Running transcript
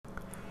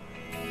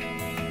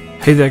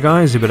Hey there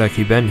guys,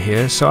 Hibadaki Ben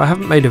here. So I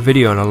haven't made a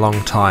video in a long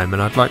time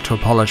and I'd like to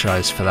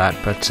apologise for that,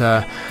 but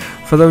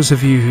for those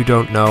of you who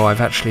don't know,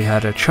 I've actually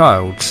had a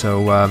child,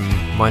 so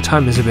my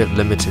time is a bit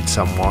limited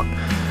somewhat.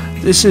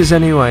 This is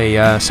anyway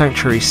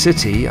Sanctuary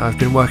City. I've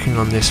been working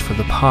on this for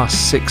the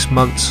past 6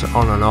 months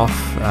on and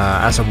off,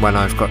 as and when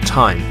I've got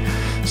time.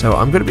 So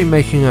I'm going to be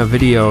making a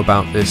video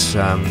about this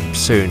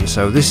soon,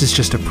 so this is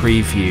just a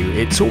preview.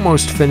 It's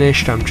almost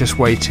finished, I'm just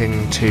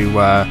waiting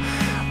to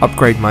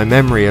upgrade my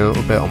memory a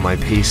little bit on my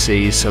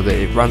PC so that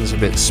it runs a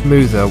bit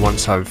smoother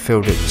once I've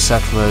filled it with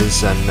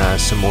settlers and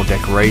some more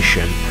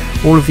decoration.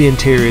 All of the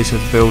interiors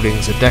of the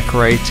buildings are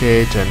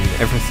decorated and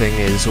everything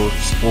is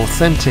as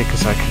authentic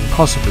as I can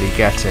possibly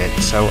get it.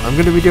 So I'm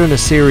going to be doing a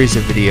series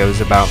of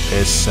videos about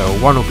this, so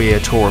one will be a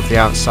tour of the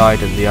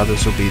outside and the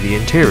others will be the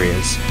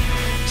interiors.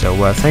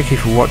 So thank you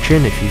for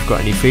watching. If you've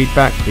got any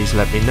feedback, please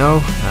let me know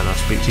and I'll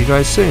speak to you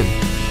guys soon.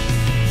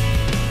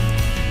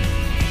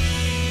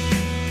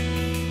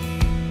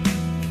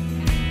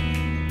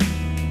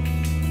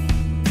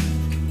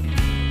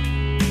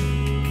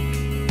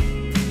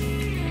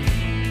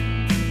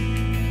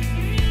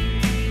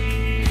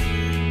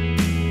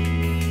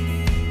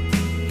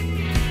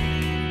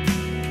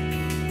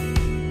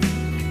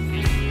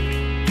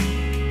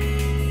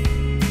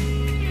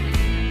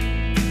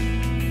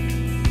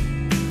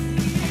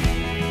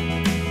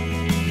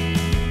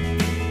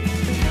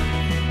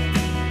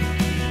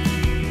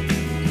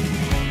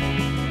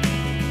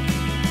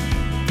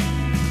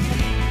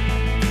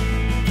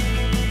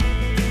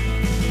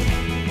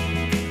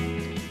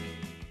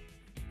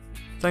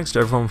 Thanks to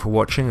everyone for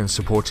watching and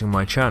supporting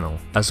my channel.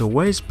 As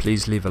always,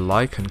 please leave a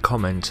like and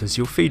comment as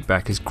your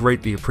feedback is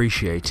greatly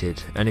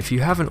appreciated, and if you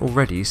haven't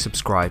already,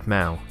 subscribe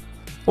now.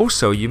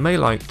 Also, you may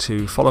like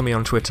to follow me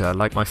on Twitter,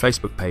 like my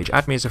Facebook page,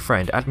 add me as a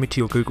friend, add me to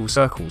your Google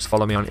circles,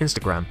 follow me on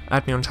Instagram,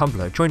 add me on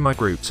Tumblr, join my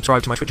group,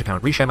 subscribe to my Twitch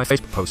account, reshare my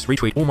Facebook posts,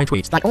 retweet all my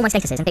tweets, like all my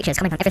statuses and pictures,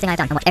 comment on everything I've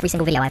done, and watch every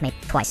single video I've made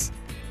twice.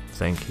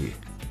 Thank you.